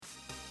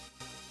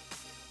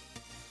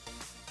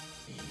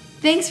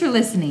Thanks for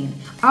listening.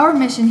 Our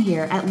mission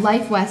here at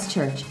Life West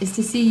Church is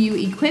to see you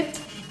equipped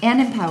and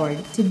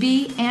empowered to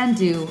be and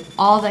do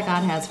all that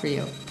God has for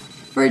you.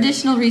 For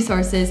additional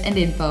resources and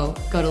info,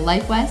 go to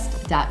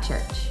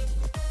lifewest.church.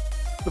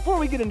 Before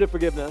we get into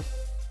forgiveness,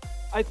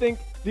 I think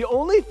the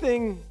only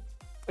thing,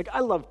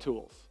 I love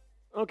tools.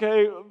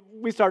 Okay,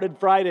 we started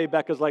Friday,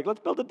 Becca's like, let's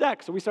build a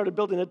deck. So we started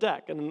building a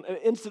deck. And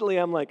instantly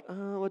I'm like,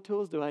 what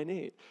tools do I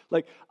need?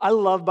 I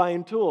love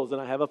buying tools.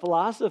 And I have a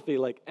philosophy,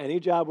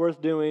 any job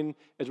worth doing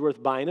is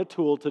worth buying a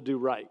tool to do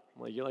right.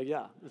 You're like,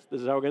 yeah,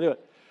 this is how we're going to do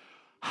it.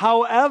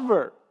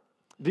 However,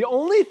 the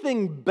only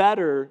thing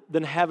better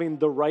than having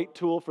the right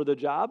tool for the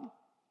job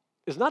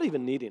is not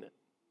even needing it.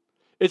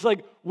 It's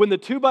like when the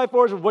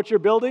 2x4s of what you're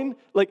building,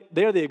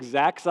 they're the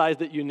exact size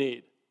that you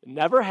need. It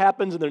never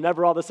happens, and they're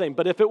never all the same.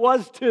 But if it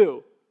was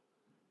two,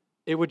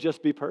 it would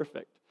just be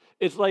perfect.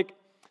 It's like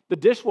the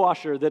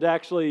dishwasher that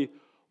actually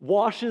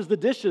washes the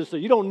dishes so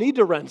you don't need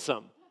to rinse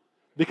them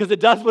because it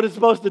does what it's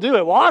supposed to do.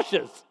 It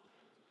washes.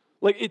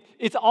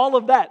 It's all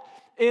of that.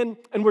 And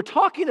we're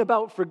talking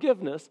about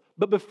forgiveness,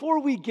 but before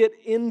we get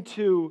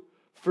into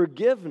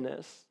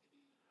forgiveness,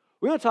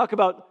 we want to talk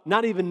about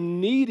not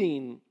even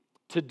needing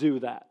to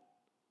do that.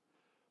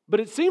 But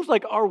it seems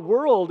like our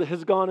world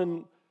has gone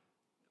in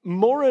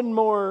more and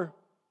more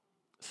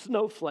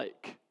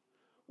snowflake,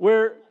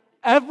 where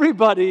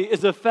everybody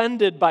is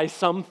offended by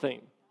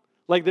something.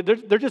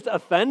 They're just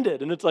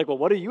offended, and it's like, well,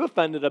 what are you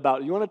offended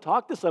about? You want to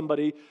talk to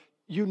somebody,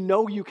 you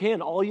know you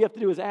can. All you have to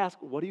do is ask,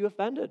 what are you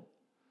offended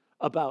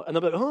about? And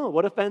they'll be like,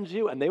 what offends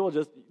you? And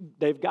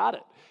they've got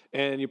it.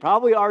 And you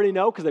probably already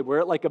know because they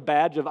wear it like a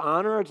badge of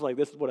honor. It's like,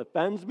 this is what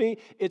offends me.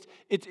 It's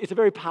a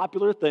very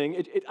popular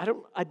thing.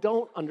 I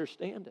don't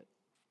understand it.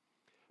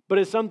 But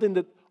it's something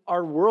that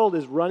our world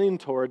is running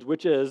towards,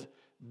 which is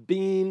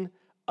being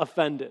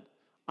offended.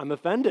 I'm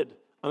offended.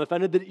 I'm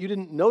offended that you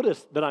didn't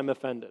notice that I'm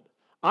offended.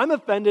 I'm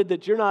offended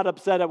that you're not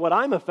upset at what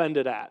I'm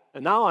offended at,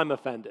 and now I'm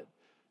offended.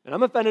 And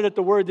I'm offended at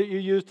the word that you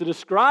used to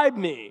describe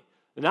me,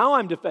 and now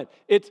I'm defended.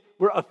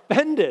 We're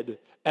offended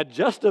at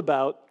just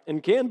about,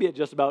 and can be at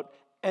just about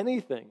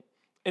anything.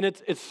 And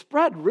it's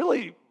spread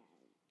really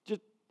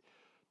just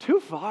too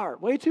far,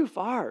 way too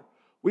far.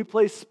 We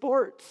play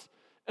sports,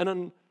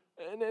 and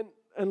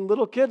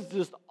little kids,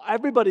 just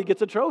everybody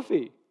gets a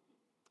trophy.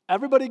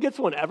 Everybody gets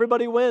one.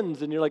 Everybody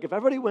wins. And you're like, if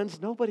everybody wins,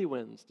 nobody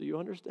wins. Do you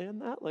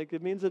understand that?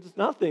 It means it's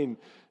nothing.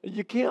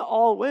 You can't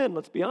all win.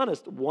 Let's be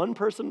honest. One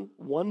person,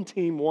 one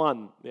team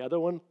won. The other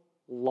one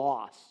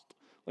lost.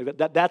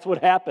 That's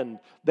what happened.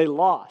 They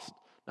lost.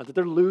 Not that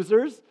they're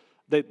losers.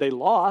 They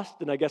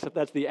lost. And I guess if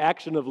that's the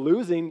action of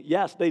losing,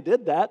 yes, they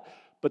did that.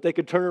 But they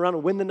could turn around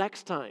and win the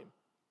next time.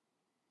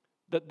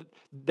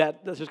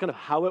 That's just kind of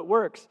how it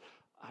works.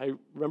 I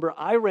remember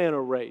I ran a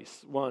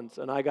race once,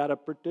 and I got a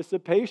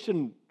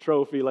participation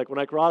trophy, when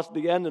I crossed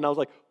the end, and I was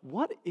like,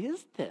 what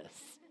is this?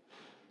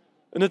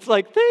 And it's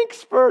like,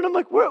 thanks, Fern. And I'm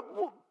like, what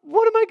am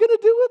I going to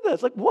do with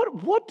this?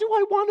 What do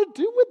I want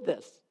to do with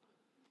this?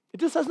 It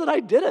just says that I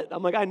did it.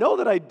 I'm like, I know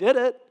that I did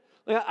it.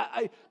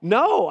 I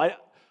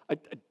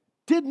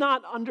did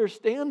not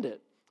understand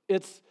it.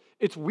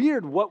 It's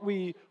weird what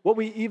we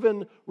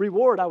even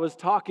reward. I was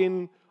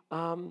talking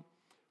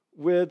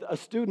with a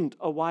student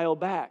a while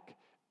back,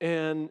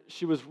 and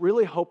she was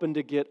really hoping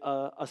to get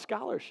a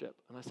scholarship.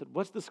 And I said,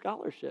 what's the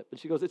scholarship? And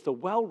she goes, it's a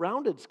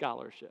well-rounded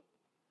scholarship.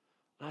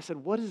 And I said,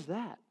 what is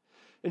that?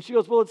 And she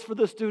goes, well, it's for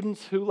the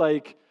students who,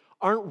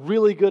 aren't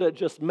really good at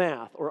just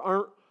math or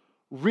aren't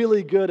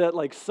really good at,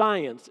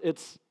 science.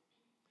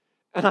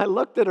 And I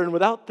looked at her, and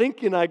without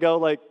thinking, I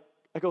go,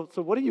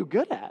 so what are you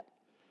good at?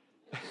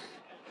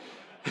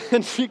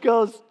 And she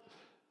goes,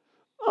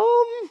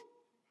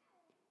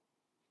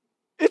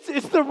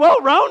 it's the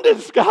well-rounded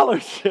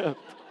scholarship.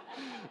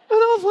 And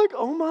I was like,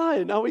 oh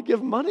my, now we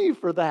give money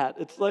for that.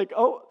 It's like,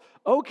 oh,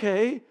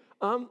 okay.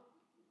 And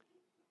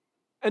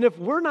if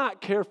we're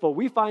not careful,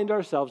 we find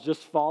ourselves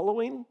just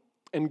following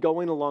and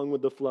going along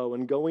with the flow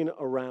and going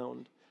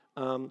around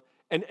and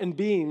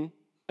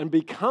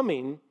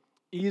becoming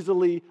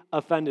easily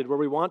offended, where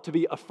we want to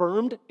be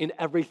affirmed in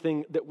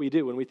everything that we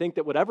do. And we think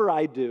that whatever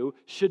I do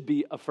should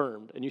be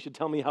affirmed. And you should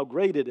tell me how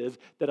great it is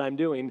that I'm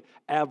doing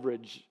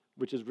average,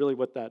 which is really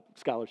what that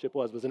scholarship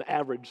was an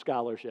average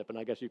scholarship. And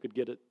I guess you could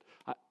get it,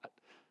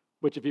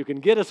 which if you can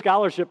get a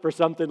scholarship for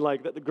something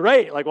like that,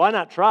 great, why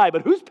not try?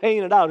 But who's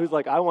paying it out? Who's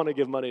like, I want to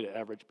give money to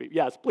average people.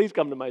 Yes, please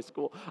come to my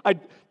school. I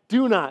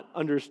do not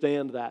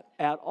understand that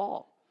at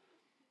all.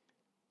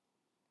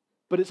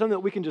 But it's something that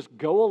we can just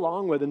go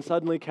along with and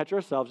suddenly catch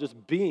ourselves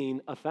just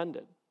being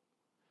offended.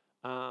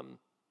 And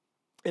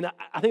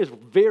I think it's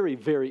very,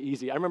 very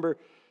easy. I remember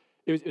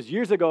it was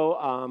years ago,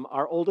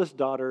 our oldest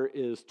daughter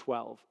is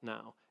 12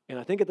 now. And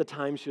I think at the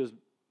time she was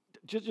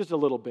just a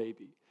little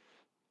baby.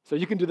 So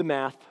you can do the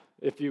math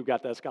if you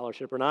got that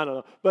scholarship or not, I don't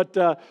know.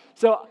 But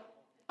so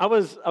I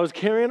was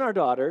carrying our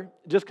daughter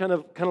just kind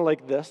of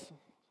like this.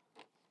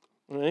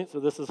 All right, so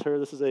this is her,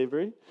 this is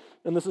Avery,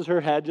 and this is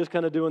her head just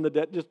kind of doing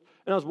and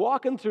I was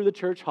walking through the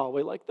church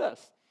hallway like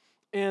this.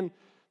 And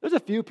There's a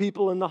few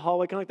people in the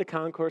hallway, kind of like the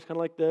concourse, kind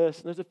of like this,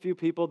 and there's a few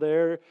people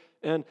there,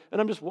 and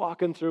I'm just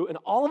walking through, and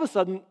all of a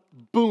sudden,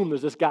 boom,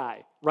 there's this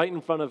guy right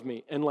in front of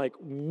me, and like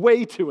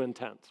way too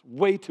intense,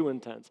 way too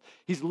intense.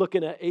 He's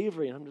looking at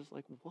Avery, and I'm just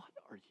like, what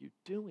are you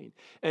doing?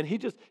 And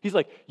he's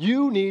like,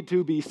 you need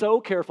to be so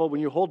careful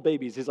when you hold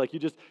babies. He's like,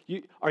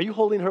 are you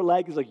holding her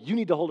leg? He's like, you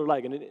need to hold her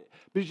leg.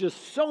 But he's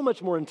just so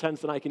much more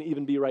intense than I can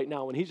even be right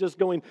now. And he's just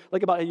going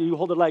like about, you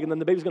hold her leg, and then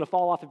the baby's going to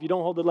fall off if you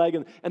don't hold the leg,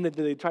 and then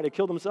they try to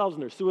kill themselves,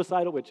 and they're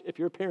suicidal, which if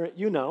you're a parent,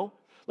 you know.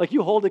 Like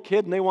you hold a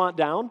kid and they want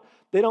down,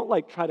 they don't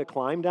like try to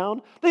climb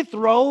down. They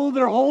throw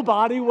their whole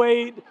body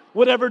weight,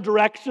 whatever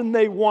direction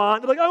they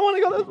want. They're like, I want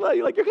to go this way.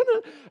 You're like, you're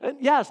going to, and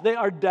yes, they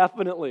are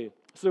definitely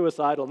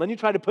suicidal. And then you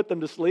try to put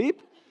them to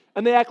sleep,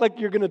 and they act like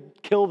you're going to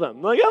kill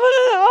them. Like,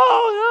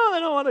 oh, no, I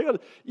don't want to go.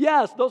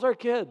 Yes, those are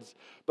kids.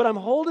 But I'm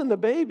holding the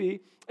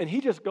baby, and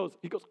he goes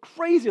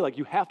crazy. Like,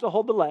 you have to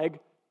hold the leg.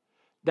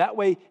 That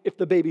way, if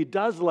the baby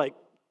does, like,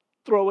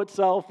 throw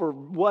itself or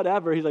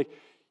whatever, he's like,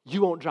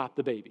 you won't drop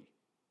the baby.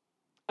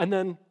 And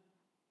then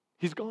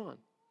he's gone.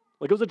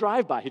 Like, it was a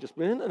drive-by. He just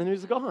went in, and then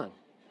he's gone.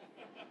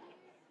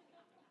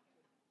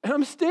 And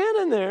I'm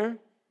standing there,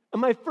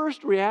 and my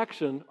first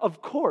reaction,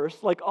 of course,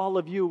 like all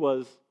of you,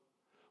 was,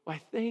 why,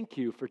 thank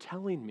you for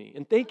telling me.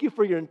 And thank you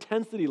for your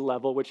intensity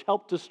level, which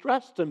helped to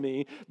stress to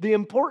me the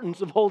importance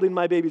of holding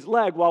my baby's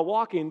leg while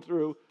walking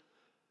through.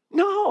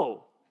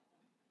 No,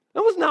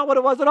 that was not what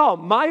it was at all.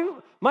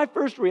 My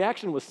first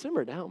reaction was,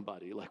 simmer down,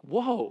 buddy. Like,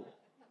 whoa,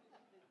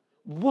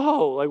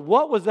 like,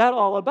 what was that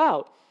all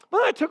about?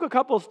 But I took a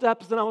couple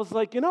steps, and I was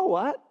like, you know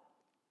what?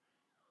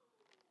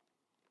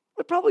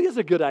 It probably is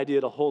a good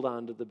idea to hold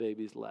on to the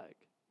baby's leg.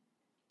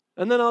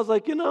 And then I was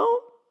like,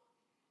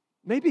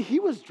 maybe he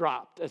was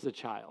dropped as a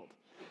child.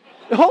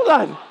 Hold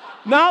on.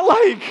 Not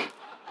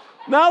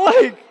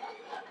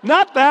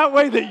that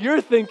way that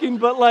you're thinking,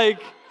 but like,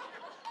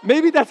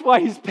 maybe that's why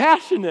he's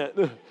passionate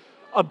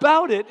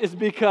about it, is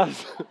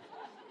because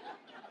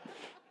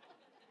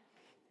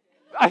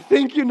I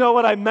think you know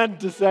what I meant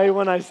to say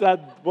when I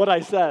said what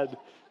I said,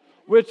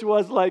 which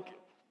was like,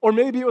 or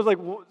maybe it was like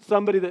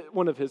somebody that,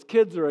 one of his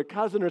kids or a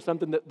cousin or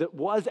something that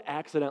was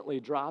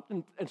accidentally dropped,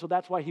 and so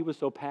that's why he was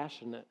so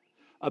passionate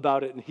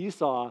about it. And he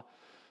saw,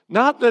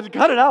 not that,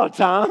 cut it out,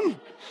 Tom.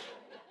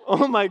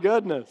 Oh my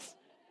goodness.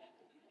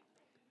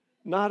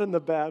 Not in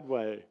the bad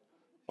way.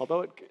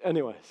 Although,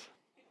 anyways,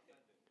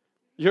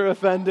 you're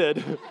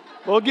offended.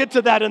 We'll get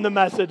to that in the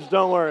message,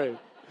 don't worry.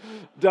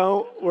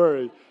 Don't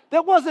worry.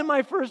 That wasn't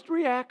my first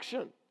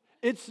reaction.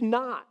 It's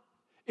not.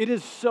 It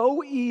is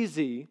so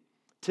easy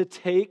to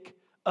take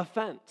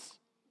offense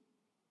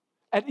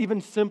at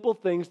even simple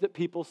things that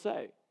people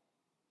say.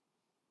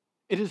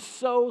 It is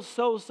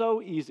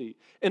so easy.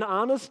 And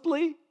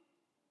honestly,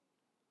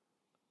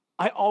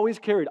 I always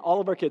carried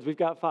all of our kids. We've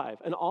got 5.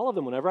 And all of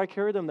them, whenever I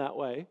carry them that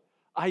way,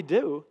 I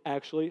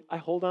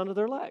hold on to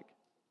their leg.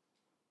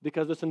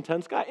 Because this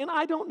intense guy, and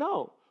I don't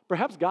know.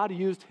 Perhaps God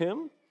used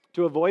him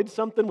to avoid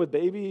something with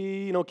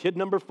baby, kid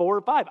number 4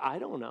 or 5. I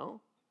don't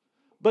know.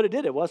 But it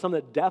did. It was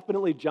something that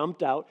definitely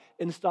jumped out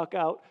and stuck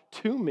out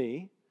to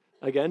me.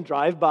 Again,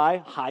 drive-by,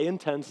 high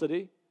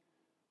intensity.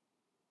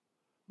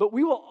 But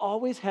we will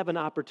always have an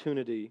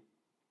opportunity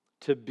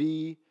to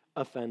be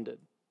offended.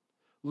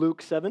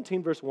 Luke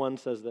 17, verse 1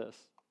 says this.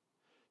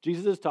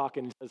 Jesus is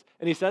talking,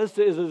 and he says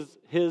to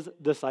his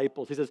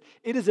disciples, he says,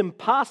 it is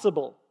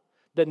impossible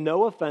that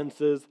no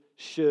offenses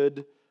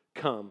should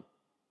come.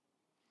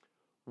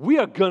 We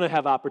are going to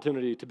have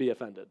opportunity to be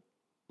offended.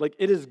 Like,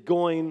 it is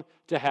going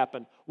to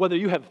happen. Whether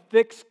you have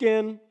thick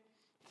skin,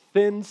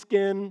 thin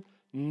skin,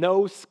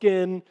 no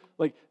skin,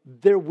 like,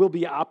 there will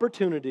be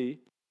opportunity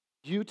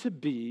for you to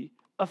be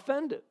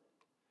offended.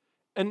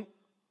 And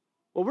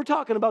what we're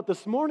talking about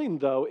this morning,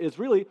 though, is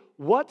really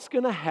what's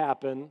going to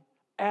happen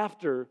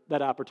after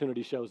that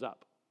opportunity shows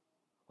up.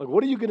 Like,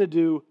 what are you going to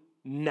do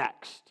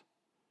next?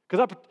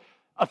 Because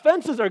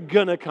offenses are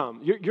going to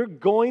come. You're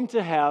going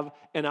to have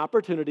an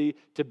opportunity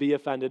to be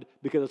offended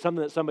because of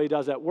something that somebody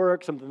does at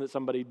work, something that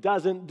somebody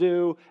doesn't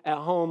do at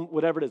home,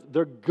 whatever it is.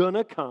 They're going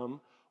to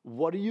come.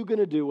 What are you going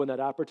to do when that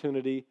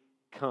opportunity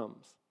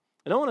comes?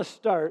 And I want to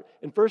start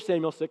in 1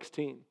 Samuel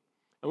 16.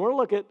 And we're going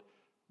to look at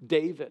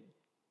David.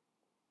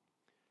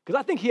 Because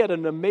I think he had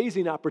an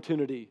amazing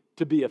opportunity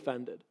to be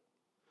offended.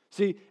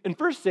 See, in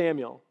 1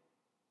 Samuel,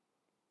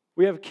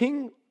 we have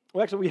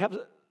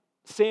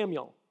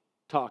Samuel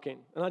talking.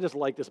 And I just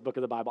like this book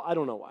of the Bible. I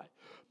don't know why.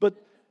 But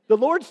the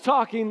Lord's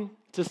talking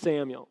to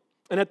Samuel.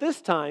 And at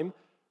this time,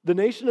 the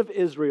nation of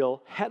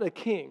Israel had a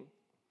king,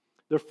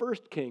 their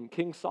first king,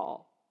 King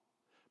Saul.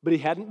 But he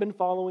hadn't been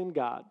following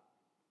God.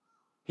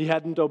 He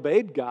hadn't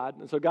obeyed God.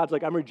 And so God's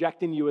like, I'm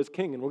rejecting you as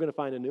king, and we're going to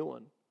find a new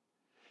one.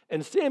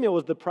 And Samuel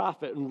was the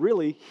prophet, and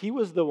really, he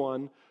was the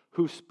one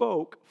who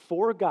spoke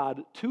for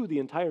God to the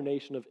entire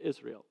nation of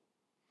Israel.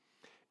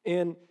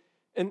 And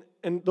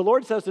the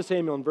Lord says to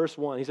Samuel in verse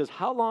 1, he says,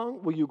 how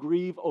long will you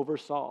grieve over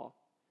Saul,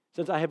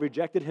 since I have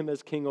rejected him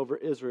as king over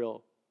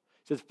Israel?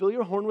 He says, fill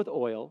your horn with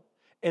oil,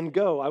 and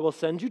go, I will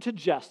send you to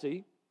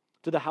Jesse,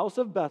 to the house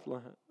of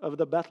Bethlehem, of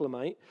the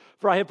Bethlehemite,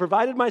 for I have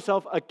provided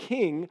myself a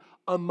king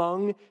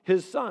among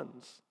his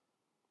sons.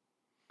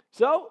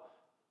 So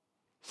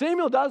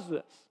Samuel does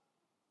this.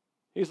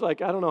 He's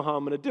like, I don't know how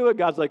I'm going to do it.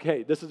 God's like,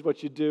 hey, this is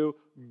what you do.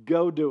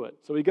 Go do it.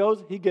 So he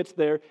goes, he gets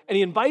there, and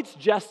he invites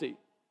Jesse.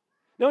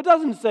 Now, it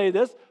doesn't say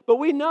this, but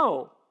we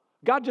know.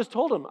 God just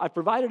told him, I've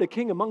provided a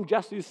king among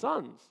Jesse's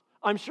sons.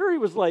 I'm sure he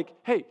was like,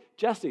 hey,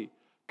 Jesse,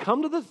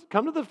 come to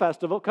the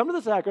festival, come to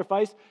the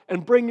sacrifice,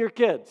 and bring your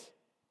kids.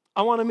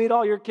 I want to meet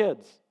all your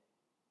kids.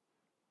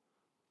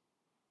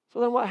 So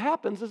then what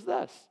happens is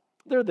this.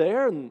 They're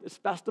there, and it's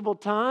festival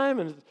time,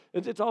 and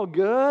it's all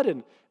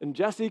good, and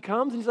Jesse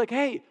comes, and he's like,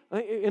 hey,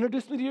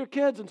 introduce me to your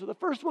kids. And so the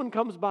first one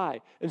comes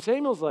by, and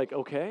Samuel's like,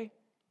 okay,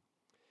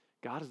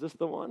 God, is this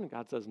the one? And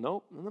God says,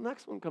 nope. And the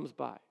next one comes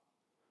by.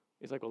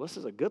 He's like, well, this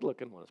is a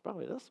good-looking one. It's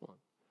probably this one.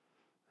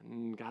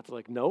 And God's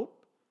like, nope.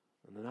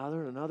 And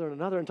another, and another, and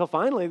another, until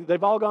finally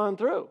they've all gone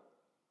through.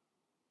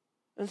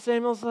 And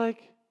Samuel's like,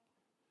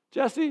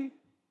 Jesse,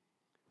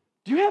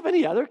 do you have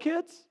any other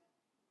kids?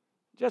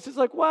 Jesse's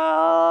like,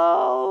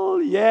 well,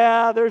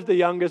 yeah, there's the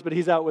youngest, but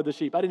he's out with the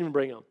sheep. I didn't even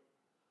bring him.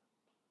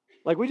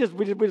 Like, we just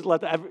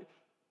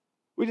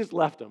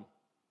left him.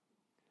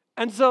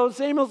 And so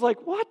Samuel's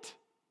like, what?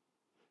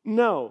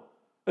 No.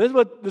 And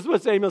this is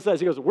what Samuel says.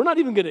 He goes, we're not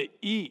even going to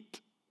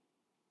eat.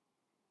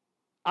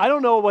 I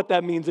don't know what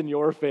that means in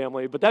your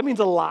family, but that means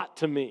a lot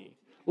to me.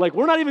 Like,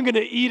 we're not even going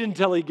to eat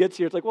until he gets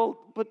here. It's like, well,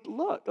 but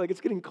look, like,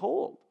 it's getting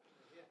cold.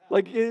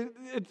 Like,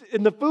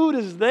 and the food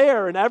is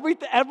there, and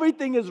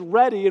everything is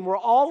ready, and we're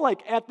all,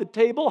 like, at the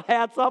table,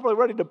 hats up, like,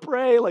 ready to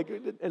pray, like,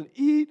 and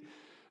eat.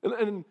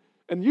 And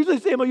usually,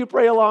 Samuel, you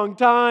pray a long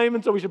time,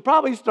 and so we should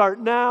probably start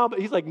now. But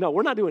he's like, no,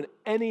 we're not doing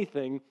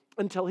anything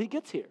until he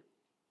gets here.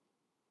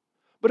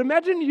 But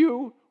imagine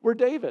you were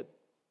David.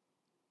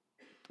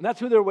 And that's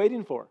who they're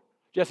waiting for.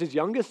 Jesse's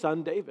youngest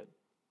son, David.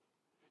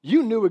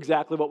 You knew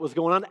exactly what was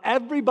going on.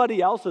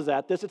 Everybody else is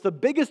at this. It's the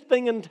biggest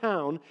thing in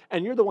town,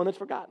 and you're the one that's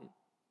forgotten.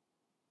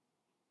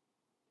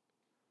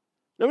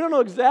 Now, we don't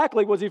know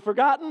exactly, was he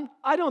forgotten?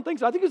 I don't think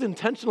so. I think he was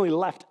intentionally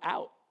left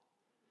out.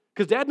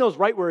 Because Dad knows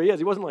right where he is.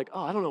 He wasn't like,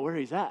 oh, I don't know where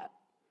he's at.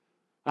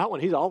 That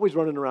one, he's always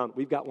running around.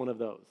 We've got one of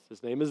those.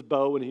 His name is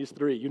Bo, and he's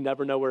 3. You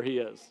never know where he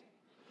is.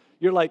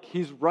 You're like,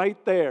 he's right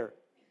there.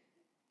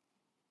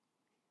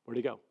 Where'd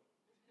he go?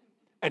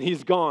 And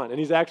he's gone, and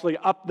he's actually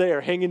up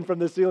there hanging from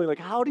the ceiling. Like,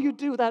 how do you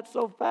do that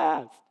so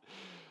fast?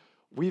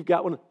 We've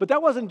got one. But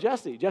that wasn't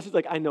Jesse. Jesse's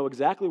like, I know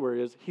exactly where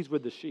he is. He's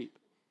with the sheep.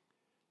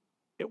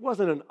 It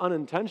wasn't an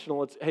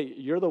unintentional, it's, hey,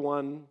 you're the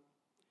one.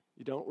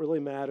 You don't really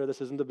matter.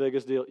 This isn't the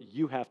biggest deal.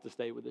 You have to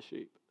stay with the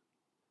sheep.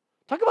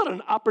 Talk about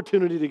an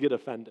opportunity to get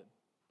offended.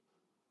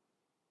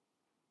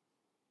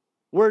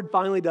 Word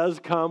finally does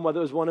come, whether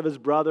it was one of his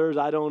brothers,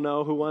 I don't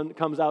know, who one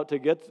comes out to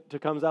get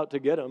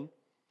him.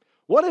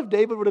 What if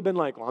David would have been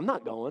like, well, I'm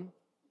not going.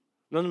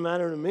 Doesn't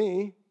matter to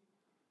me.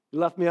 You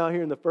left me out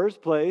here in the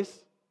first place.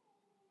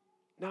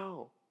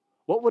 No.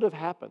 What would have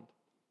happened?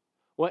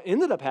 What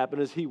ended up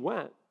happening is he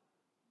went.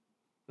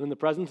 And in the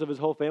presence of his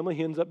whole family,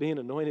 he ends up being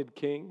anointed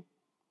king.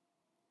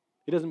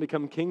 He doesn't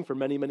become king for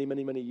many, many,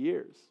 many, many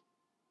years.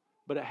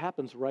 But it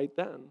happens right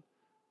then.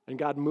 And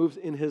God moves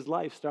in his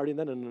life starting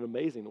then in an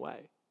amazing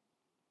way.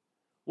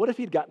 What if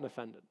he'd gotten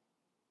offended?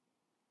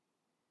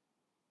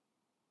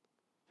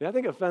 See, I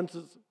think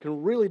offenses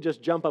can really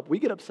just jump up. We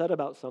get upset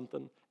about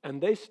something, and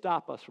they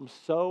stop us from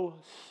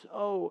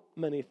so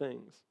many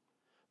things.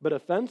 But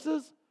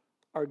offenses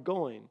are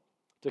going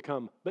to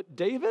come. But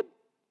David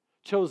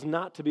chose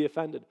not to be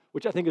offended,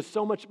 which I think is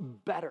so much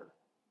better.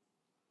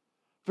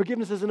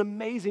 Forgiveness is an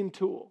amazing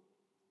tool.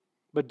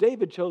 But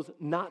David chose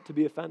not to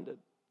be offended.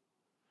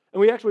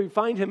 And we actually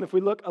find him, if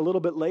we look a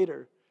little bit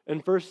later, in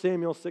 1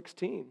 Samuel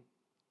 16.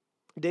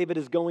 David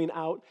is going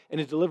out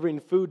and is delivering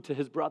food to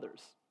his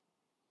brothers.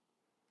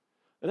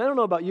 And I don't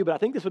know about you, but I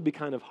think this would be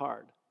kind of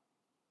hard.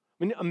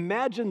 I mean,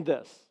 imagine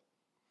this.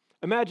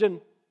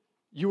 Imagine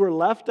you were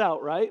left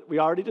out, right? We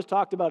already just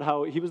talked about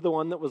how he was the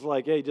one that was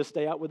like, hey, just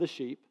stay out with the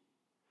sheep.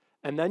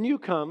 And then you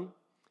come,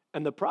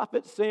 and the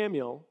prophet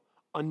Samuel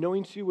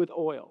anoints you with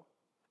oil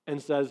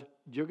and says,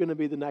 you're going to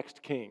be the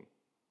next king.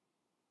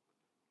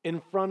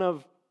 In front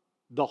of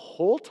the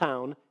whole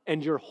town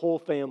and your whole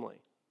family.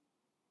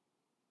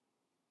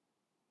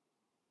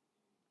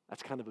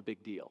 That's kind of a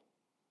big deal.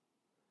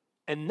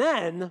 And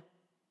then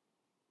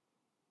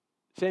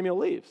Samuel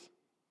leaves.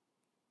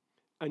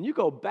 And you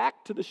go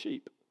back to the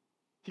sheep.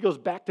 He goes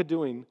back to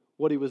doing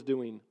what he was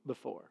doing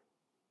before.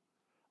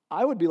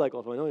 I would be like,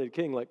 well, if I'm anointed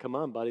king, like, come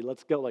on, buddy,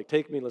 let's go. Like,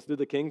 take me, let's do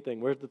the king thing.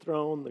 Where's the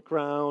throne, the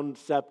crown,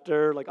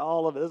 scepter, like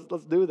all of it.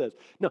 Let's do this.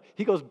 No,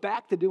 he goes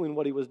back to doing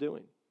what he was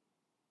doing.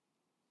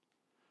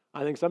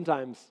 I think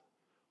sometimes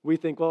we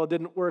think, well, it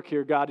didn't work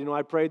here, God.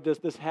 I prayed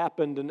this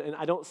happened, and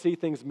I don't see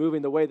things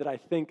moving the way that I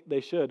think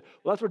they should.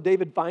 Well, that's where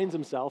David finds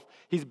himself.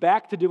 He's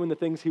back to doing the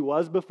things he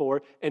was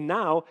before, and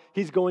now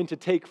he's going to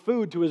take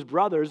food to his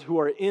brothers who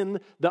are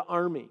in the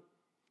army.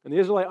 And the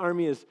Israelite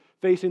army is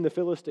facing the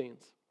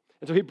Philistines.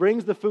 And so he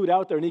brings the food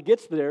out there, and he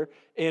gets there,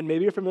 and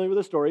maybe you're familiar with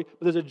the story,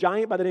 but there's a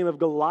giant by the name of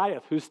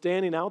Goliath who's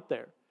standing out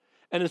there.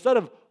 And instead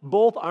of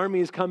both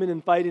armies coming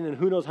and fighting and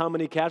who knows how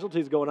many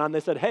casualties going on, they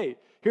said, hey,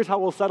 here's how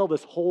we'll settle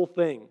this whole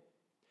thing.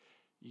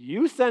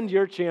 You send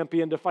your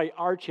champion to fight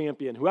our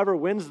champion. Whoever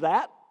wins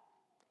that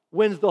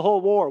wins the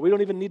whole war. We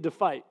don't even need to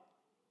fight.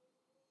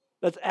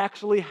 That's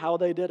actually how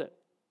they did it.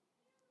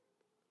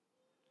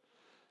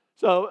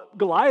 So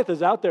Goliath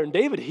is out there, and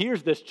David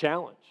hears this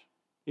challenge.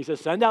 He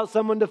says, send out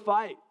someone to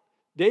fight.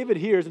 David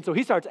hears, and so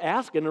he starts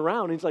asking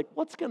around. And he's like,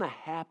 what's going to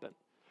happen?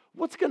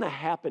 What's going to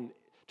happen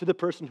to the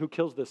person who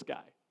kills this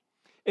guy?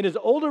 And his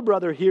older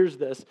brother hears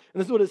this, and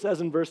this is what it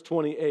says in verse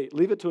 28.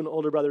 Leave it to an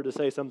older brother to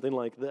say something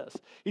like this.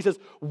 He says,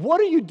 what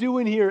are you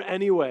doing here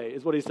anyway,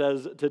 is what he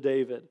says to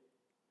David.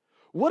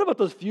 What about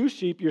those few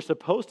sheep you're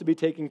supposed to be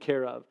taking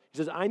care of? He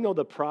says, I know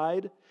the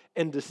pride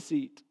and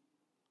deceit.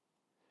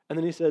 And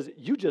then he says,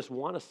 you just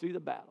want to see the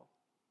battle.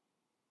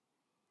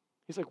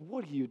 He's like,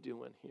 what are you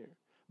doing here?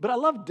 But I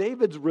love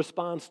David's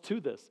response to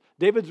this.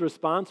 David's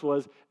response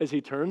was, as he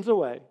turns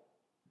away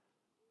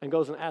and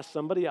goes and asks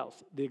somebody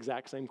else the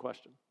exact same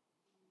question.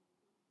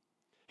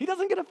 He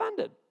doesn't get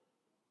offended.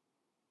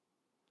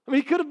 I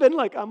mean, he could have been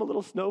like, I'm a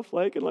little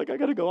snowflake, and like, I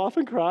got to go off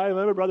and cry, and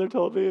my brother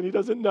told me, and he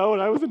doesn't know,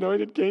 and I was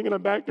anointed king, and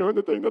I'm back doing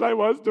the thing that I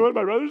was doing.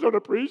 My brothers don't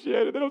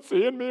appreciate it. They don't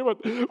see in me.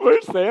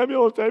 Where's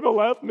Samuel? Samuel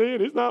left me,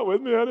 and he's not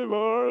with me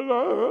anymore.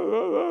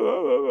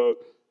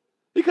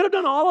 He could have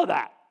done all of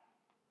that.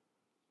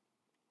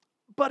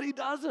 But he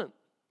doesn't.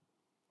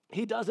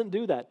 He doesn't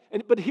do that.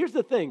 But here's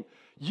the thing.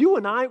 You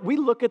and I, we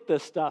look at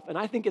this stuff, and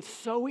I think it's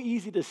so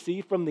easy to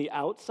see from the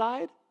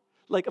outside.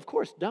 Like, of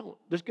course, don't.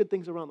 There's good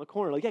things around the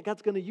corner. Like, yeah,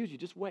 God's going to use you.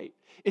 Just wait.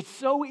 It's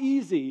so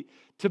easy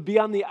to be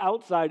on the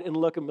outside and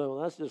look and go,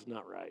 well, that's just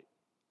not right.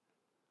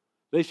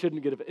 They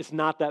shouldn't get it. It's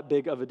not that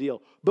big of a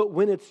deal. But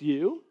when it's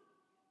you,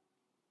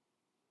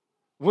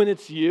 when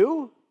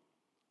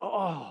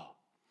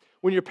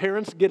your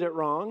parents get it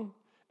wrong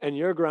and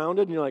you're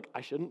grounded and you're like,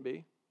 I shouldn't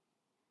be.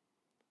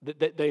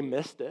 They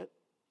missed it.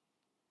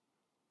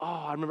 Oh,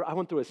 I remember I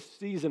went through a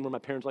season where my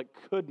parents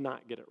could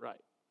not get it right.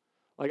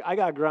 Like, I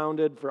got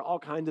grounded for all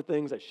kinds of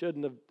things I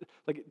shouldn't have,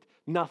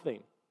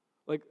 nothing.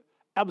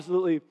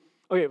 Absolutely,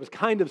 okay, it was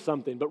kind of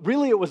something, but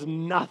really it was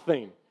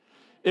nothing.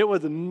 It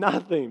was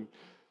nothing.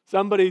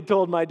 Somebody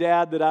told my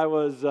dad that I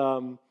was,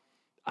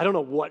 I don't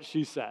know what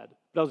she said,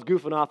 but I was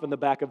goofing off in the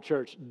back of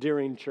church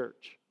during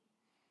church.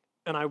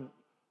 And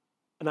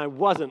I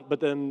wasn't,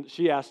 but then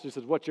she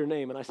said, what's your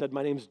name? And I said,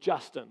 my name's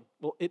Justin.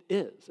 Well, it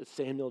is. It's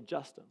Samuel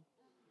Justin.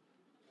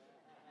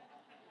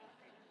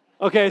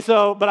 Okay,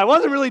 but I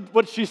wasn't really,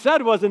 what she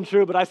said wasn't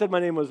true, but I said my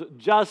name was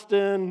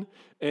Justin,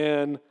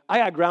 and I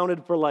got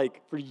grounded for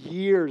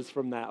years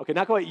from that. Okay,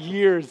 not quite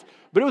years,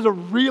 but it was a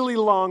really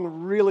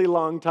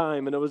long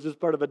time, and it was just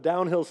part of a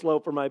downhill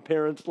slope for my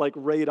parents'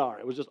 radar.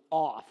 It was just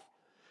off.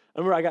 I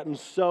remember I got in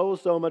so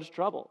much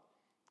trouble,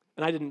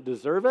 and I didn't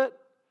deserve it.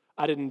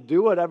 I didn't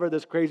do whatever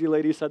this crazy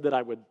lady said that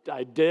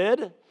I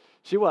did.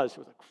 She was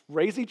a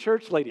crazy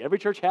church lady. Every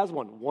church has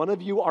one. One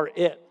of you are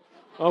it,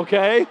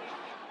 okay?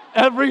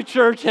 Every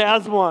church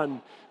has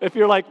one. If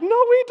you're like,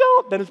 no, we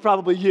don't, then it's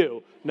probably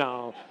you.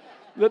 No,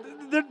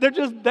 they're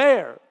just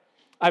there.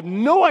 I have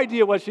no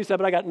idea what she said,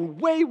 but I got in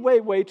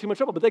way too much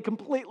trouble. But they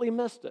completely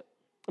missed it.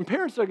 And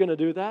parents are going to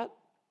do that.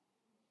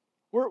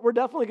 We're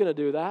definitely going to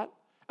do that.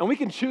 And we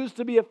can choose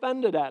to be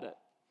offended at it.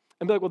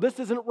 And be like, well, this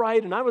isn't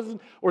right, and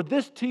or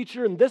this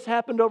teacher, and this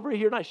happened over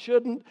here, and I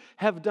shouldn't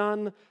have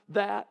done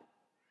that.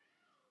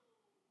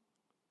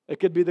 It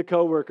could be the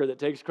coworker that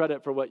takes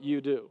credit for what you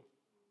do.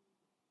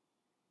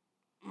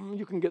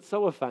 You can get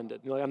so offended.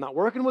 You're like, I'm not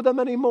working with them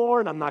anymore,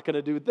 and I'm not going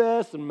to do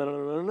this, and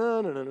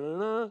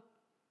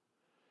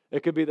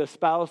It could be the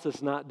spouse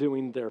that's not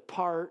doing their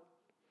part.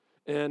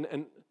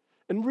 And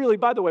really,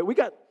 by the way,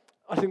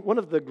 I think one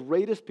of the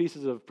greatest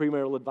pieces of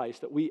premarital advice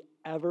that we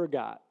ever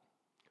got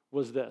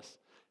was this.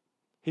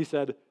 He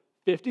said,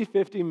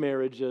 50-50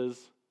 marriages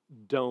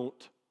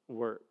don't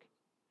work.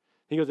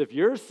 He goes, if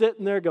you're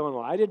sitting there going,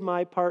 well, I did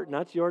my part, and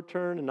that's your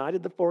turn, and I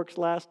did the forks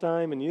last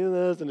time, and you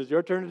this, and it's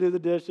your turn to do the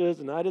dishes,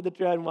 and I did the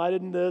tread, and I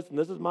didn't this, and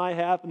this is my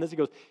half, and this. He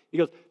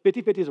goes,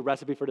 50-50 is a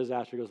recipe for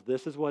disaster. He goes,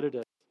 this is what it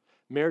is.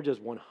 Marriage is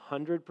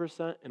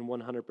 100% and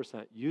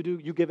 100%.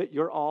 You give it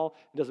your all.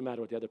 It doesn't matter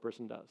what the other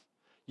person does.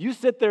 You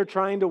sit there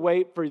trying to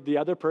wait for the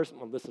other person.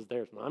 Well, this is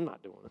theirs. No, I'm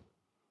not doing it.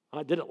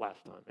 I did it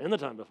last time, and the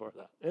time before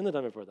that, and the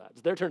time before that.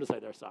 It's their turn to say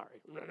they're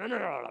sorry.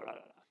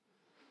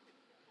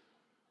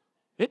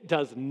 It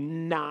does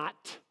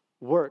not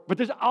work. But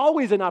there's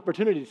always an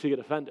opportunity to get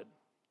offended.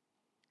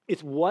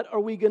 It's what are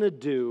we going to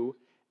do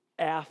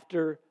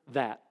after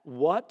that?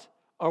 What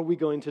are we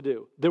going to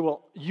do?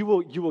 You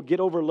will get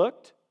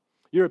overlooked.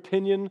 Your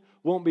opinion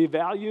won't be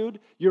valued.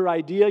 Your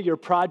idea, your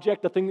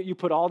project, the thing that you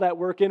put all that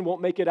work in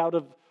won't make it out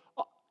of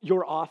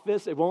your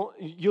office.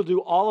 You'll do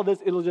all of this.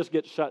 It'll just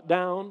get shut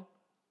down.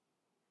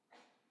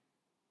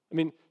 I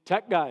mean,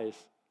 tech guys,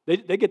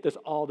 they get this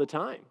all the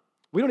time.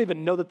 We don't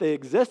even know that they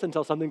exist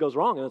until something goes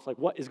wrong. And it's like,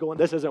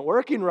 this isn't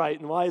working right,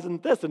 and why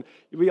isn't this? And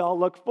we all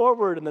look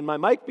forward, and then my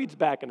mic feeds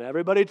back, and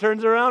everybody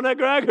turns around at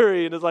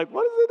Gregory, and it's like,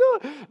 what is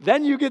he doing?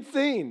 Then you get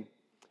seen.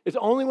 It's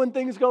only when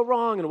things go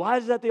wrong, and why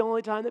is that the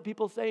only time that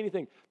people say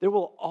anything? There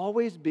will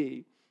always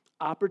be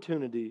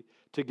opportunity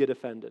to get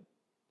offended.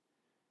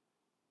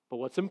 But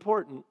what's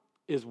important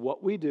is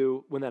what we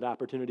do when that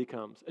opportunity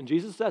comes. And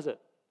Jesus says it.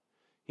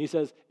 He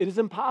says, it is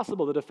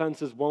impossible that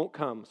offenses won't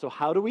come. So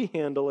how do we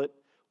handle it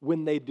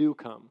when they do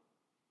come?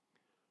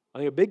 I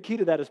think a big key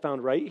to that is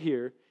found right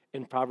here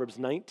in Proverbs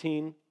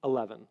 19:11.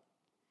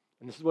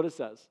 And this is what it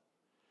says.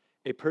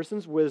 A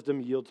person's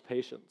wisdom yields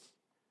patience,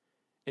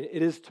 and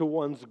it is to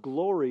one's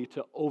glory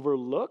to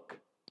overlook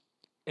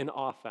an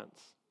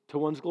offense. To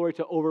one's glory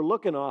to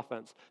overlook an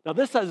offense. Now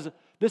this says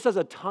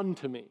a ton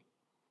to me.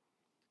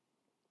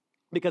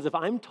 Because if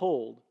I'm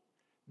told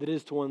that it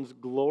is to one's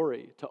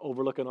glory to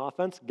overlook an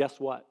offense, guess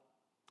what?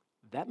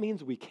 That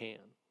means we can.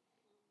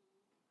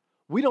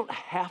 We don't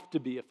have to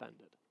be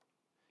offended.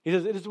 He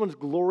says it is one's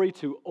glory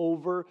to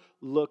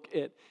overlook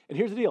it. And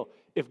here's the deal.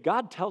 If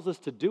God tells us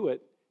to do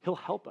it, he'll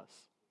help us.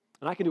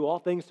 And I can do all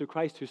things through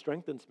Christ who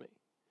strengthens me.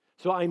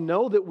 So I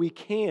know that we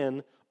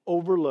can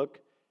overlook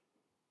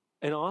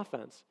an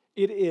offense.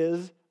 It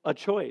is a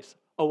choice.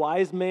 A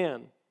wise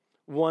man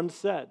once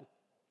said,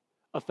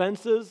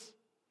 offenses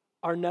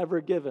are never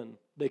given.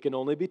 They can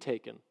only be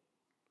taken.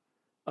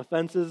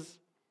 Offenses,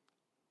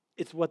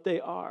 it's what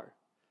they are.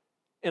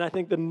 And I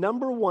think the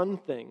number one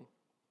thing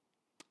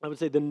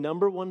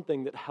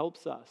that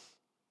helps us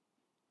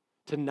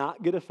to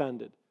not get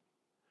offended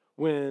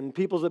when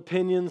people's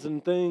opinions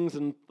and things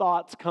and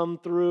thoughts come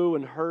through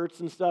and hurts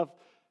and stuff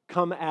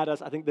come at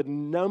us, I think the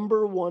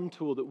number one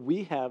tool that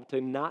we have to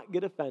not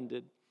get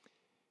offended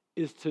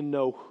is to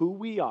know who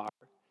we are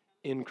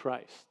in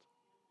Christ.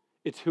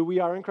 It's who we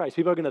are in Christ.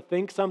 People are going to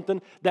think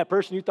something. That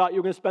person you thought you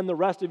were going to spend the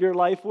rest of your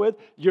life with,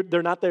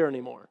 they're not there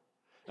anymore.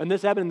 And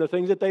this happened, and the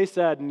things that they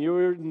said, and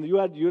you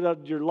had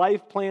your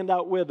life planned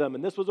out with them,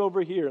 and this was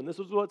over here, and this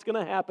was what's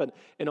going to happen,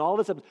 and all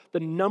this. The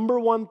number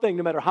one thing,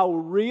 no matter how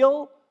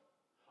real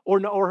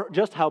or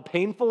just how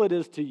painful it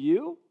is to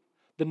you,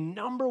 the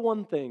number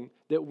one thing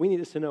that we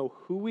need is to know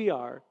who we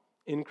are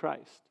in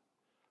Christ.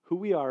 Who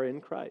we are in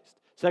Christ.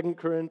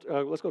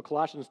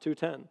 Colossians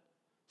 2:10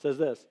 says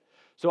this.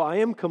 So I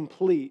am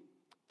complete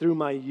through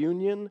my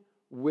union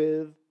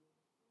with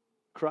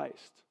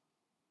Christ.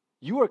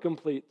 You are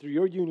complete through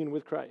your union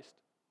with Christ.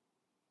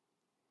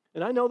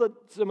 And I know that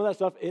some of that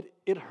stuff,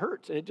 it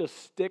hurts and it just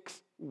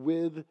sticks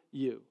with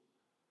you.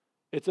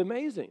 It's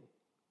amazing.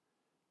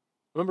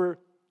 Remember,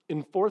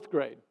 in 4th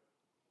grade,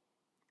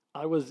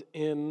 I was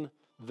in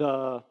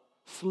the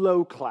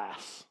slow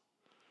class.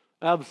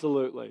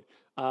 Absolutely.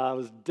 I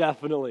was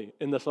definitely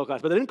in the slow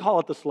class. But they didn't call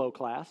it the slow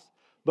class.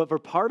 But for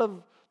part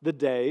of the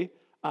day,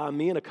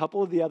 me and a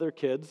couple of the other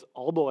kids,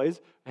 all boys,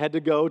 had to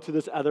go to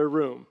this other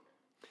room.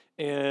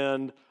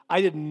 And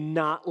I did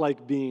not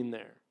like being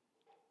there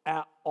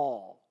at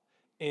all.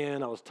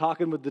 And I was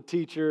talking with the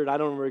teacher, and I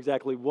don't remember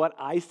exactly what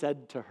I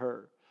said to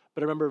her.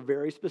 But I remember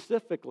very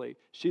specifically,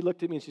 she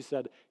looked at me and she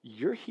said,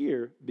 "You're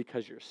here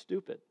because you're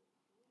stupid."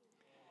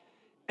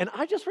 And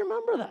I just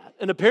remember that.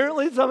 And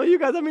apparently some of you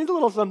guys, that means a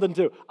little something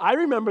too. I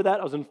remember that.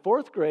 I was in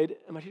 4th grade,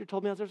 and my teacher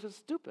told me I was just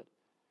stupid.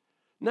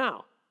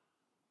 Now,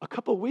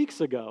 about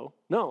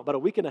a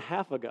week and a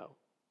half ago,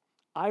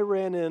 I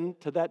ran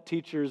into that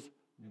teacher's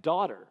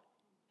daughter,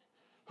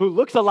 who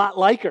looks a lot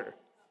like her.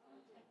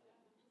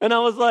 And I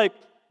was like,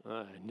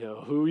 I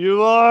know who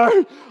you are.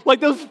 Like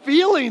those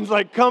feelings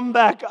come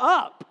back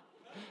up.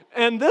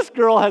 And this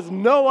girl has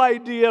no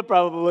idea,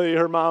 probably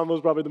her mom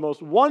was probably the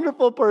most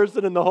wonderful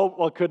person in the whole,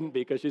 well, couldn't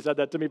be because she said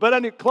that to me, but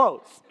anyway,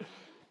 close.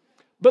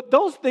 But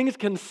those things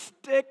can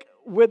stick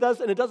with us,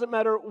 and it doesn't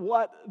matter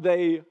what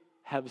they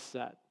have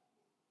said.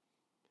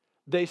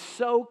 They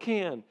so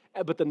can.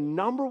 But the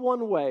number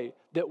one way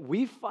that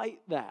we fight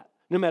that,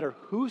 no matter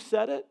who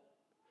said it,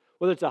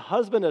 whether it's a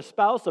husband, a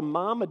spouse, a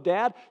mom, a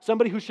dad,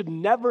 somebody who should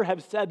never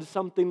have said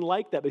something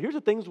like that. But here's the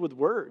things with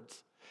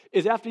words,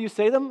 is after you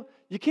say them,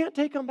 you can't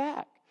take them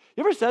back.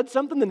 You ever said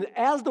something, and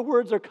as the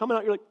words are coming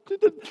out, you're like,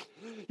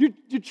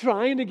 you're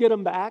trying to get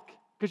them back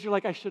because you're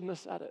like, I shouldn't have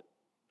said it.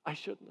 I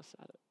shouldn't have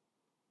said it.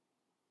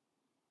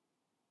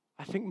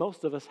 I think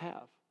most of us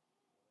have.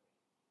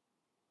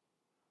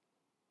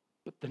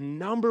 But the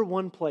number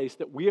one place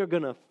that we are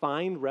going to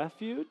find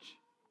refuge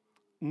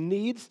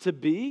needs to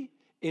be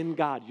in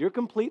God. You're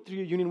complete through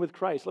your union with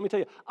Christ. Let me tell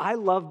you, I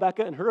love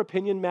Becca, and her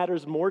opinion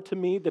matters more to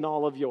me than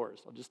all of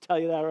yours. I'll just tell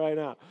you that right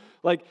now.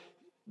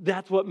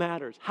 That's what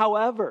matters.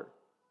 However,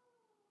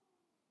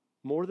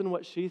 more than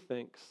what she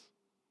thinks,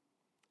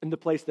 and the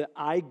place that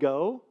I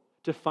go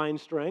to find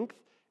strength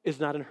is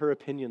not in her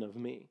opinion of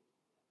me.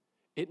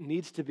 It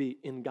needs to be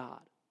in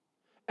God.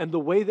 And the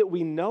way that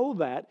we know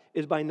that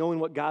is by knowing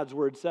what God's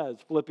word says.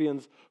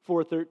 Philippians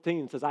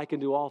 4:13 says, I can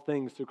do all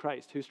things through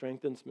Christ who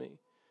strengthens me.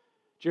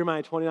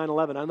 Jeremiah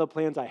 29:11, I know the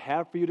plans I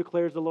have for you,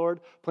 declares the Lord,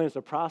 plans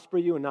to prosper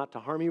you and not to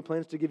harm you,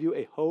 plans to give you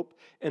a hope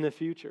and a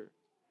future.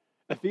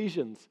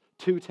 Ephesians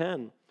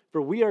 2:10,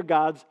 For we are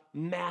God's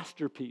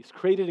masterpiece,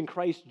 created in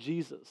Christ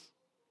Jesus.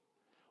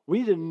 We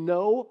need to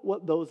know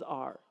what those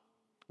are.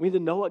 We need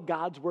to know what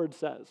God's word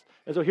says.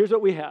 And so here's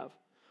what we have.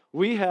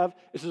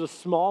 This is a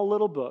small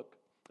little book.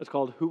 It's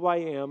called Who I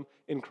Am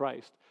in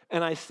Christ.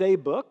 And I say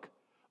book,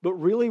 but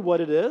really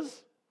what it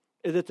is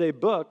it's a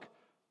book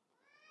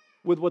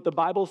with what the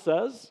Bible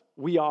says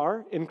we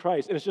are in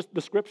Christ. And it's just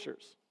the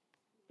scriptures.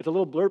 It's a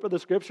little blurb of the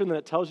scripture, and then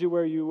it tells you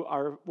where you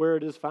are, where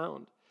it is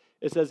found.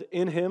 It says,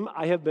 in him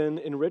I have been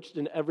enriched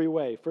in every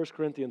way, 1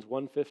 Corinthians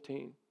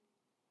 1:15.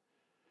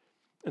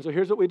 And so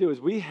here's what we do, is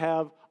we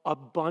have a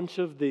bunch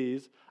of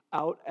these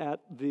out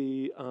at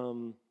the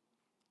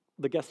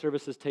guest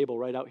services table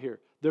right out here.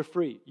 They're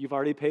free. You've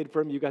already paid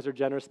for them. You guys are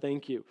generous.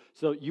 Thank you.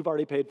 So you've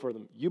already paid for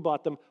them. You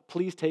bought them.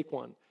 Please take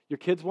one. Your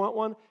kids want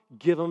one?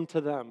 Give them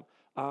to them.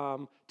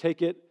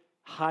 Take it,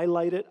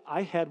 highlight it.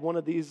 I had one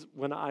of these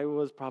when I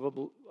was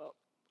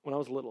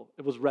little.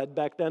 It was red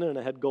back then, and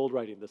it had gold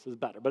writing. This is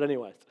better. But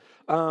anyways,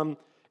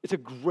 it's a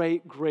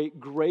great, great,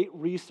 great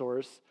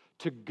resource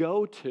to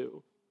go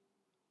to.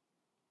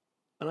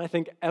 And I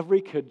think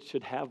every kid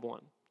should have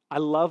one. I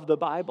love the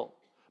Bible.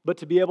 But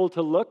to be able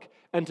to look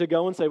and to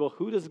go and say, well,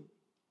 who does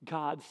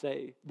God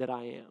say that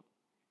I am?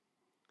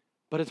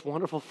 But it's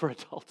wonderful for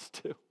adults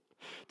too.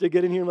 To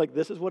get in here and like,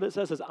 this is what it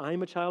says,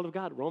 I'm a child of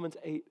God, Romans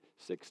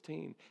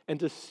 8:16. And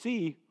to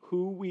see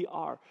who we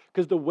are.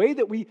 Because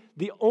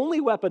the only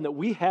weapon that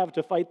we have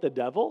to fight the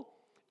devil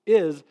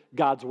is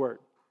God's word.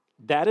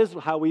 That is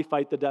how we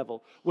fight the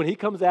devil. When he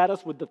comes at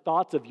us with the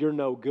thoughts of you're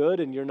no good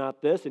and you're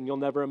not this and you'll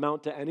never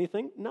amount to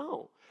anything,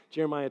 no.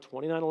 Jeremiah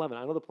 29:11,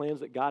 I know the plans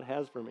that God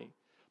has for me.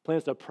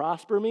 Plans to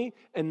prosper me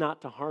and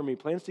not to harm me.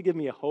 Plans to give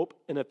me a hope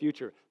and a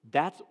future.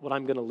 That's what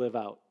I'm going to live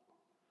out.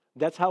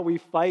 That's how we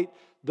fight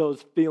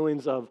those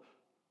feelings of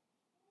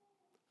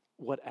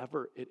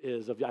whatever it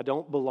is, of I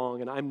don't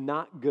belong and I'm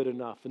not good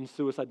enough, and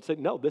suicide. Say,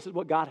 no, this is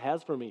what God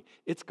has for me.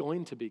 It's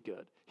going to be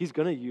good. He's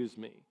going to use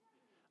me.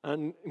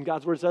 And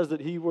God's word says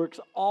that he works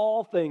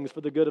all things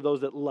for the good of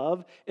those that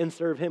love and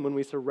serve him when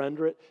we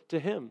surrender it to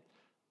him.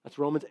 That's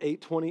Romans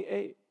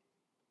 8:28.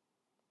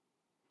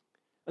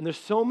 And there's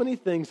so many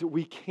things that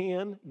we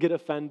can get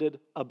offended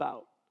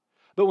about.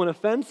 But when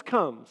offense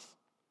comes,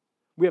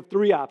 we have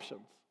three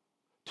options.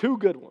 Two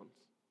good ones.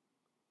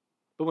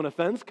 But when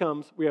offense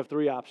comes, we have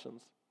three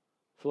options.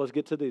 So let's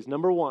get to these.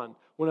 Number one,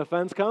 when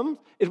offense comes,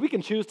 is we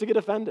can choose to get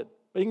offended.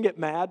 We can get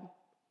mad,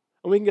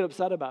 and we can get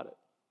upset about it.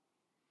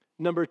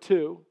 Number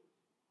two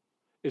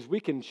is we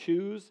can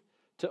choose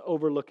to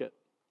overlook it.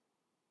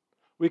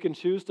 We can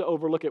choose to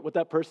overlook it, what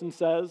that person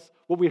says,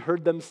 what we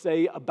heard them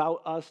say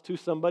about us to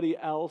somebody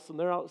else, and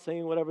they're out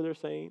saying whatever they're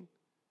saying.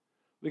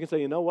 We can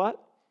say, you know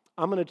what?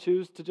 I'm going to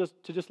choose to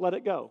just let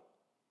it go.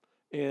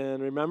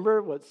 And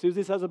remember what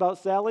Susie says about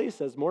Sally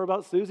says more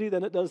about Susie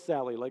than it does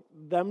Sally. Like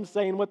them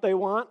saying what they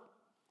want,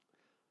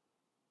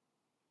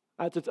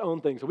 that's its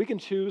own thing. So we can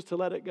choose to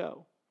let it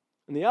go.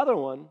 And the other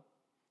one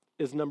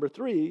is number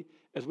three,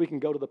 is we can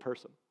go to the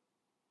person.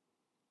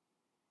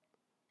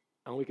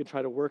 And we can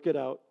try to work it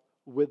out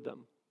with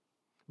them.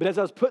 But as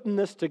I was putting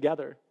this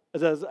together,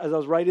 as I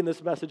was writing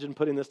this message and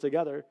putting this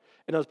together,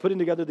 and I was putting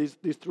together these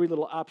three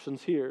little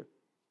options here,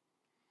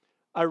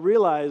 I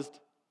realized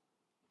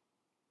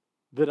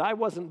that I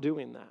wasn't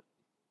doing that.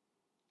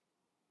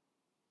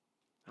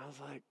 I was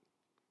like,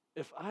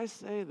 if I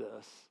say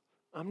this,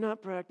 I'm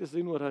not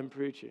practicing what I'm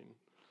preaching.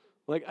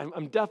 Like,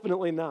 I'm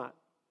definitely not.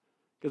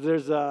 Because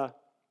there's a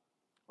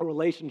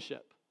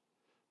relationship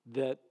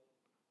that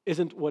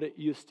isn't what it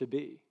used to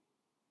be.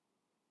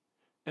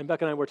 And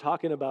Beck and I were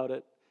talking about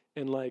it,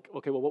 and like,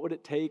 okay, well, what would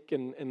it take,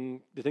 and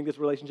do you think this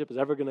relationship is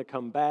ever going to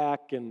come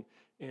back? And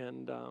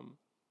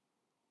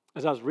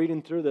as I was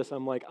reading through this,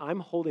 I'm like,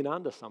 I'm holding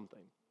on to something.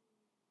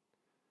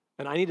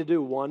 And I need to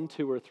do 1,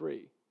 2, or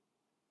 3.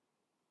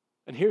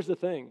 And here's the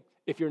thing.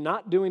 If you're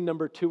not doing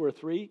number 2 or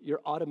 3,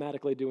 you're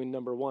automatically doing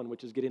number 1,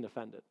 which is getting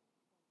offended.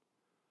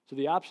 So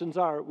the options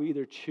are we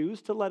either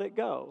choose to let it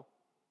go,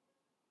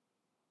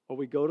 or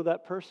we go to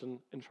that person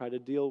and try to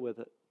deal with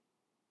it.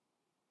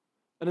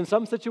 And in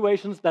some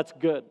situations, that's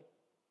good.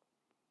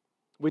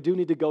 We do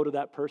need to go to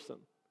that person.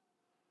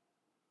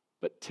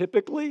 But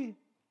typically,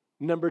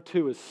 number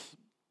 2 is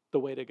the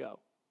way to go.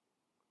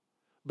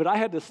 But I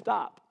had to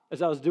stop.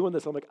 As I was doing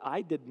this, I'm like,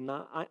 I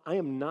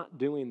am not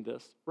doing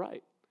this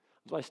right.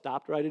 So I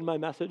stopped writing my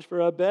message for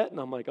a bit, and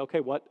I'm like, okay,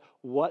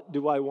 what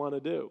do I want to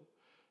do?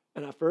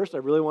 And at first, I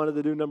really wanted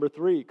to do number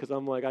 3, because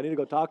I'm like, I need to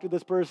go talk to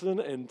this person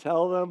and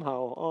tell them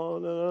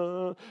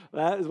how,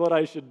 that is what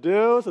I should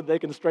do, so they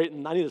can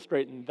I need to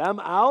straighten them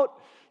out.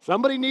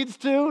 Somebody needs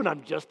to, and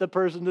I'm just the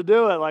person to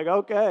do it. Like,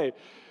 okay.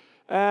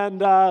 And,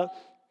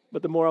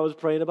 but the more I was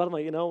praying about it, I'm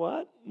like, you know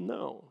what?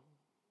 No.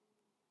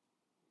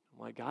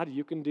 I'm like, God,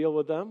 you can deal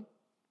with them,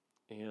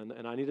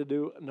 and I need to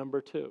do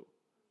number 2.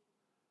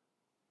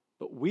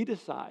 But we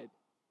decide,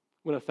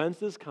 when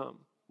offenses come,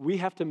 we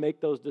have to make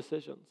those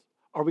decisions.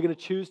 Are we going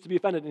to choose to be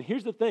offended? And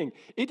here's the thing.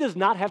 It does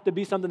not have to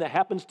be something that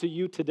happens to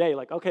you today.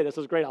 Like, okay, this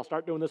is great. I'll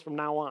start doing this from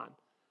now on.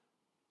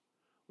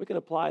 We can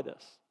apply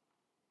this.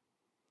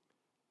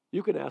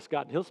 You can ask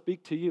God, and he'll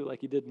speak to you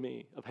like he did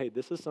me, of, hey,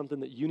 this is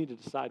something that you need to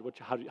decide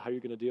how you're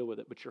going to deal with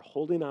it, but you're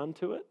holding on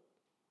to it.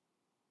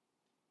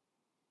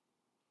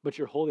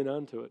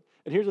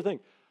 And here's the thing.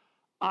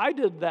 I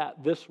did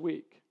that this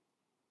week.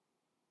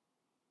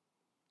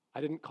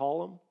 I didn't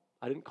call them.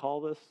 I didn't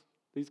call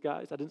these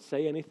guys. I didn't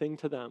say anything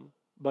to them.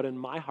 But in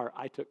my heart,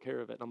 I took care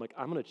of it. I'm like,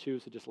 I'm going to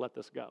choose to just let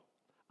this go.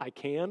 I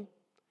can.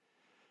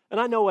 And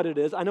I know what it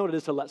is. I know what it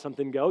is to let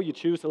something go. You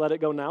choose to let it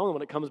go now, and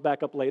when it comes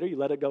back up later, you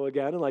let it go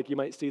again, and like you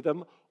might see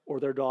them or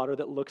their daughter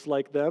that looks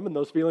like them, and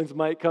those feelings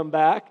might come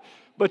back.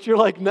 But you're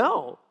like,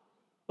 no.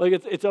 Like,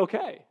 it's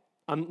okay.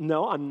 I'm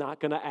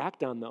not going to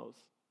act on those.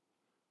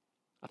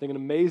 I think an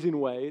amazing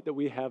way that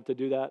we have to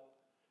do that,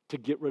 to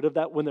get rid of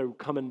that when they're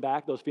coming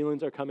back, those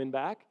feelings are coming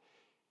back,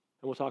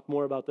 and we'll talk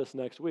more about this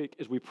next week,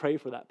 is we pray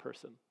for that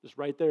person. Just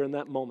right there in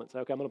that moment. Say,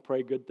 okay, I'm going to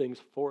pray good things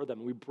for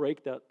them. We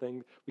break that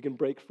thing. We can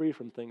break free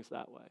from things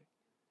that way.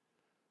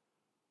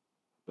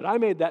 But I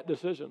made that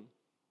decision.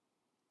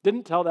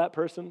 Didn't tell that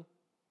person.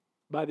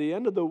 By the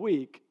end of the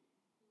week,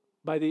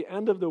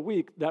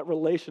 that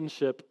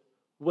relationship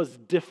was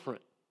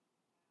different.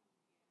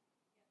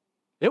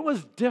 It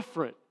was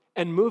different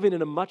and moving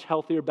in a much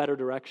healthier, better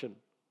direction.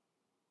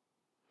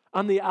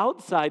 On the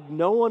outside,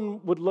 no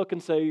one would look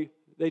and say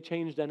they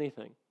changed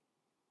anything.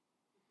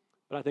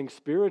 But I think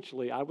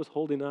spiritually, I was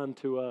holding on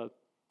to a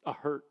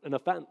hurt, an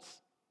offense.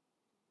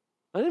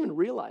 I didn't even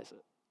realize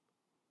it.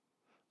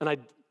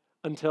 And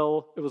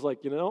until it was like,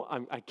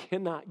 I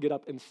cannot get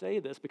up and say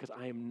this because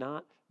I am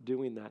not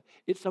doing that.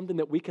 It's something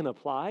that we can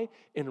apply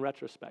in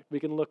retrospect. We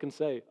can look and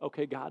say,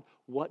 okay, God,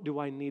 what do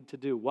I need to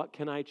do? What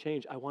can I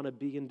change? I want to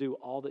be and do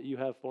all that you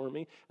have for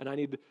me, and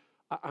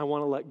I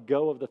want to let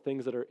go of the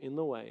things that are in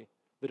the way,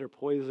 that are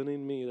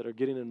poisoning me, that are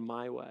getting in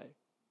my way.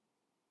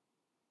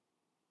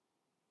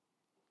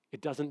 It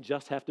doesn't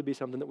just have to be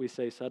something that we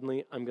say,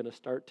 suddenly I'm going to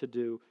start to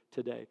do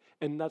today.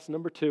 And that's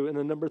number 2. And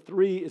then number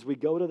 3 is we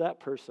go to that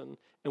person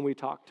and we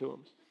talk to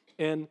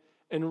them.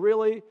 And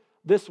really,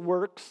 this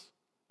works,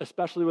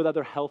 especially with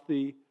other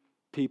healthy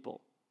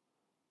people.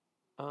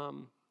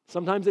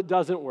 Sometimes it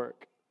doesn't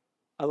work.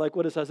 I like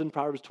what it says in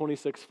Proverbs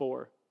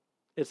 26:4.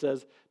 It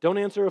says, don't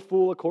answer a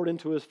fool according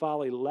to his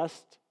folly,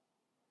 lest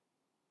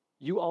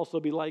you also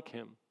be like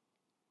him.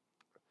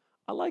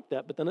 I like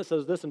that, but then it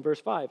says this in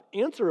verse 5,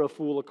 answer a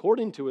fool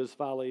according to his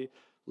folly,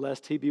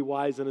 lest he be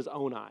wise in his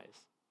own eyes.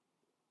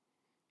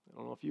 I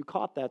don't know if you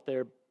caught that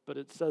there, but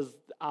it says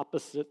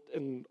opposite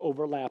and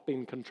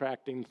overlapping,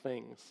 contracting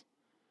things.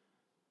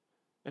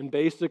 And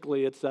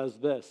basically it says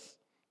this,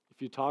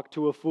 if you talk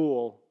to a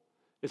fool,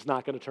 it's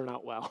not going to turn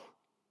out well.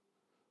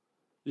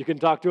 You can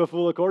talk to a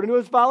fool according to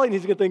his folly, and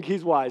he's going to think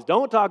he's wise.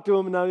 Don't talk to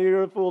him, and now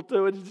you're a fool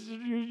too.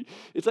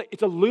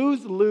 It's a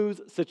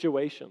lose-lose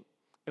situation.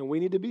 And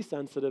we need to be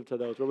sensitive to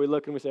those where we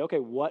look and we say, okay,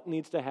 what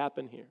needs to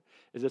happen here?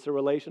 Is this a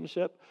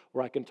relationship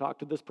where I can talk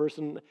to this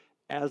person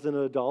as an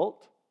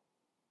adult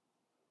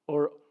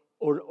or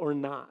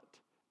not?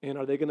 And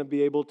are they going to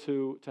be able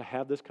to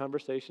have this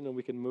conversation and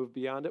we can move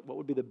beyond it? What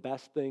would be the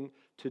best thing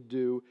to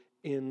do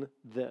in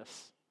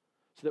this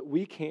so that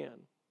we can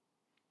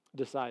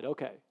decide,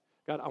 okay,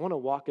 God, I want to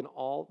walk in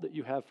all that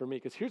you have for me.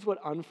 Because here's what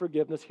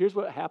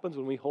happens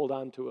when we hold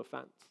on to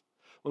offense.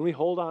 When we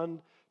hold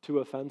on to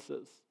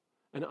offenses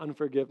and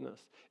unforgiveness,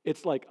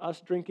 it's like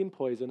us drinking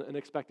poison and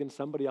expecting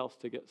somebody else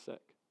to get sick.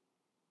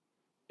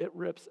 It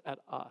rips at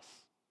us.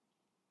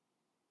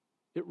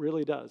 It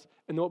really does.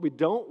 And what we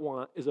don't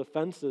want is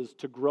offenses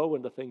to grow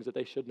into things that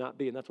they should not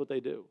be, and that's what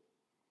they do.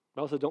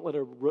 But also, don't let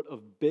a root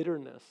of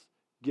bitterness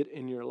get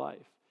in your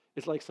life.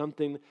 It's like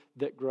something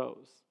that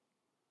grows.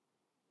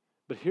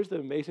 But here's the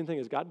amazing thing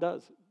is God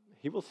does.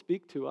 He will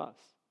speak to us.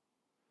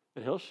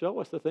 And he'll show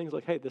us the things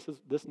like, hey,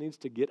 this needs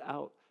to get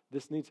out.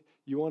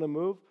 You want to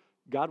move?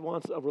 God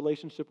wants a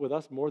relationship with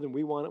us more than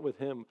we want it with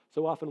him.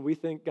 So often we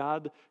think,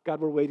 God,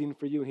 we're waiting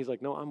for you. And he's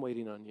like, no, I'm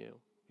waiting on you.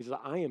 He says,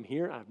 I am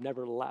here. I've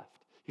never left.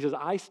 He says,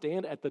 I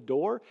stand at the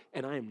door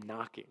and I am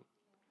knocking.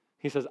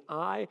 He says,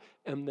 I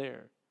am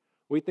there.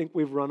 We think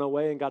we've run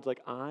away and God's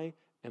like, I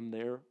am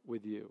there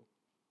with you.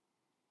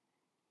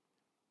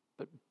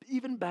 But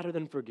even better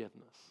than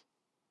forgiveness,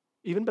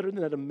 even better than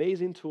that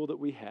amazing tool that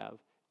we have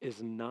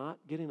is not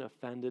getting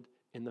offended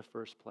in the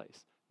first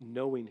place.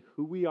 Knowing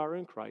who we are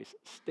in Christ,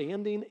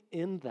 standing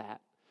in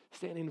that,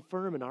 standing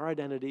firm in our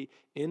identity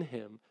in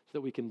him so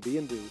that we can be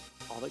and do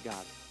all that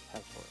God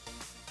has for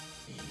us.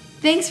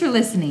 Thanks for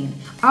listening.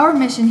 Our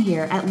mission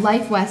here at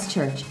Life West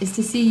Church is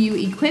to see you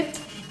equipped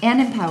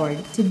and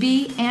empowered to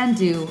be and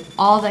do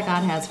all that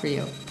God has for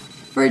you.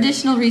 For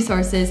additional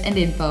resources and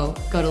info,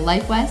 go to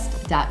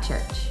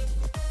lifewest.church.